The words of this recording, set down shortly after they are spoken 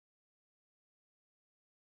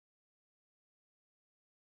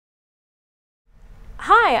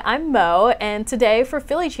Hi, I'm Mo, and today for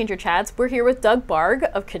Philly Changer Chats, we're here with Doug Barg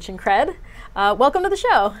of Kitchen Cred. Welcome to the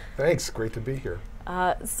show. Thanks, great to be here.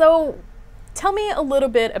 So tell me a little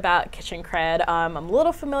bit about Kitchen Cred. I'm a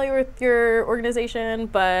little familiar with your organization,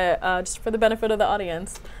 but just for the benefit of the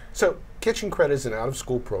audience. So Kitchen Cred is an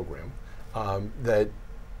out-of-school program that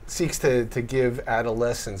seeks to give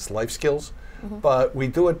adolescents life skills, but we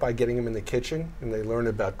do it by getting them in the kitchen, and they learn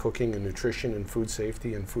about cooking and nutrition and food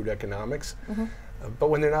safety and food economics.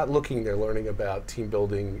 But when they're not looking, they're learning about team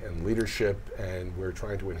building and leadership, and we're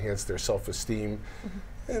trying to enhance their self-esteem,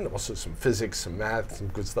 and also some physics, some math, some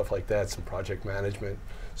good stuff like that, some project management.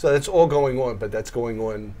 So that's all going on, but that's going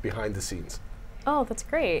on behind the scenes. Oh, that's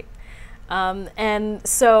great. And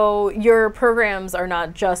so your programs are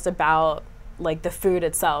not just about like the food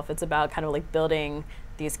itself, it's about kind of like building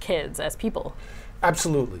these kids as people.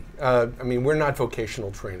 Absolutely. I mean, we're not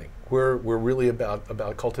vocational training. We're really about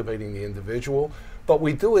cultivating the individual, but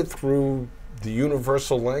we do it through the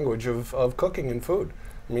universal language of cooking and food.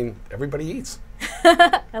 I mean, everybody eats.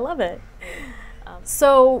 I love it.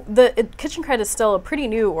 So the Kitchen Cred is still a pretty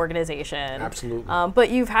new organization. Absolutely. But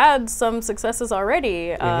you've had some successes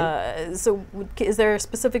already. So is there a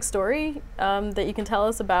specific story that you can tell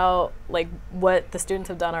us about like what the students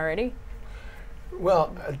have done already?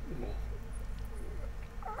 Well,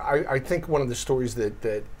 I think one of the stories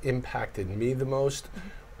that impacted me the most,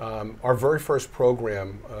 our very first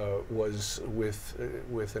program was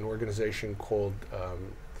with an organization called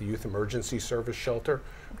the Youth Emergency Service Shelter,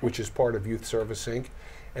 which is part of Youth Service Inc.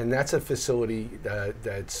 And that's a facility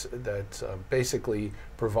that basically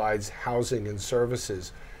provides housing and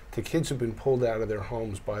services to kids who've been pulled out of their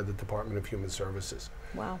homes by the Department of Human Services.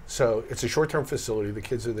 Wow. So it's a short-term facility. The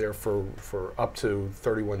kids are there for up to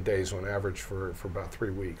 31 days on average for about 3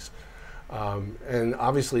 weeks. And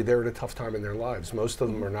obviously they're at a tough time in their lives. Most of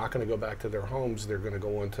them are not going to go back to their homes. They're going to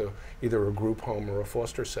go into either a group home or a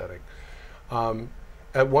foster setting.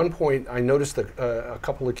 At one point I noticed a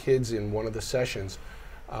couple of kids in one of the sessions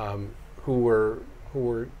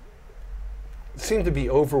who seemed to be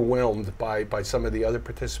overwhelmed by some of the other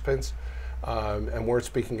participants and weren't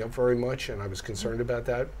speaking up very much, and I was concerned about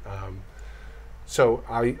that. So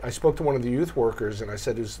I spoke to one of the youth workers and I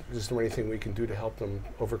said, is there anything we can do to help them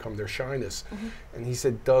overcome their shyness? And he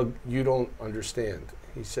said, Doug, you don't understand.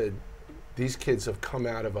 He said, these kids have come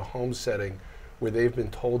out of a home setting where they've been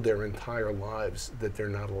told their entire lives that they're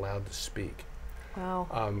not allowed to speak.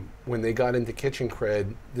 Wow. When they got into Kitchen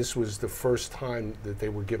Cred, this was the first time that they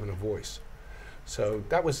were given a voice. So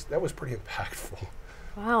that was pretty impactful.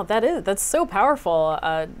 Wow, that's so powerful.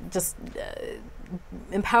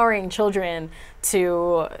 Empowering children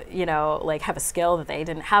to, you know, like have a skill that they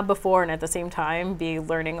didn't have before, and at the same time be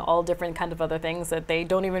learning all different kind of other things that they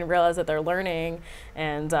don't even realize that they're learning,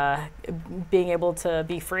 and being able to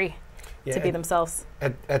be free. Yeah, to be themselves.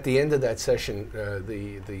 At the end of that session,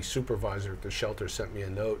 the supervisor at the shelter sent me a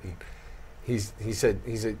note, and he said,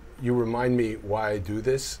 you remind me why I do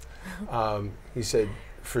this. He said,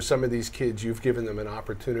 for some of these kids, you've given them an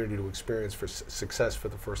opportunity to experience success for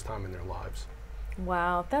the first time in their lives.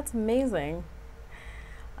 Wow, that's amazing.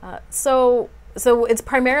 So it's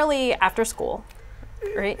primarily after school,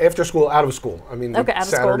 right? After school, out of school. I mean, okay,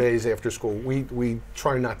 Saturdays after school. We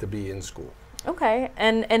try not to be in school. Okay,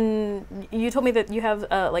 and you told me that you have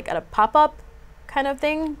like a pop-up kind of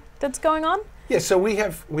thing that's going on? Yeah, so we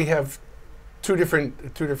have two different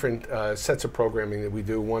sets of programming that we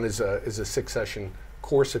do. One is a 6-session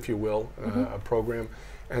course, if you will, a program,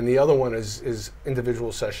 and the other one is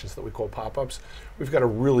individual sessions that we call pop-ups. We've got a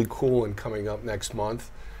really cool one coming up next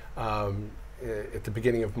month at the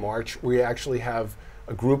beginning of March. We actually have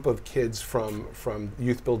a group of kids from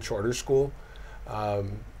Youth Build Charter School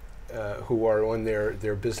who are on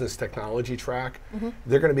their business technology track.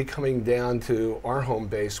 They're going to be coming down to our home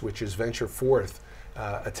base, which is Venture Forth,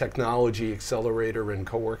 a technology accelerator and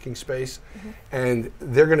co-working space. And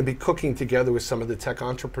they're going to be cooking together with some of the tech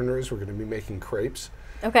entrepreneurs. We're going to be making crepes.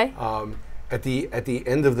 Okay. At the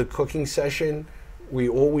end of the cooking session, we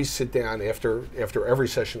always sit down after every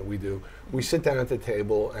session that we do. We sit down at the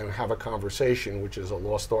table and have a conversation, which is a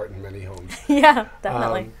lost art in many homes. Yeah,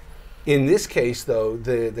 definitely. In this case, though,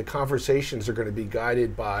 the conversations are going to be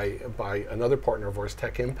guided by another partner of ours,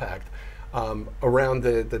 Tech Impact, around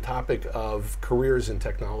the topic of careers in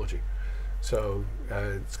technology. So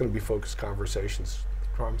it's going to be focused conversations.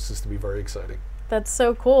 It promises to be very exciting. That's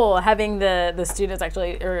so cool, having the students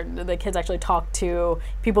actually, or the kids actually talk to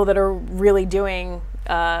people that are really doing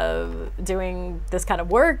this kind of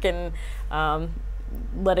work, and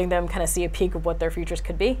letting them kind of see a peek of what their futures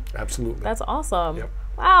could be. Absolutely. That's awesome. Yep.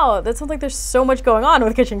 Wow, that sounds like there's so much going on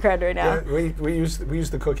with Kitchen Cred right now. Yeah, we use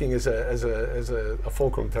the cooking as a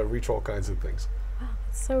fulcrum to reach all kinds of things. Wow,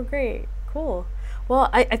 that's so great. Cool. Well,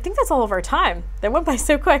 I think that's all of our time. That went by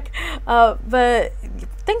so quick. But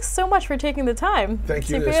thanks so much for taking the time. Thank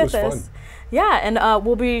you. This was fun. Yeah, and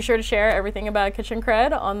we'll be sure to share everything about Kitchen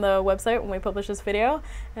Cred on the website when we publish this video.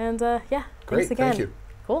 And yeah, great. thanks again. Thank you.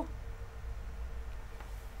 Cool.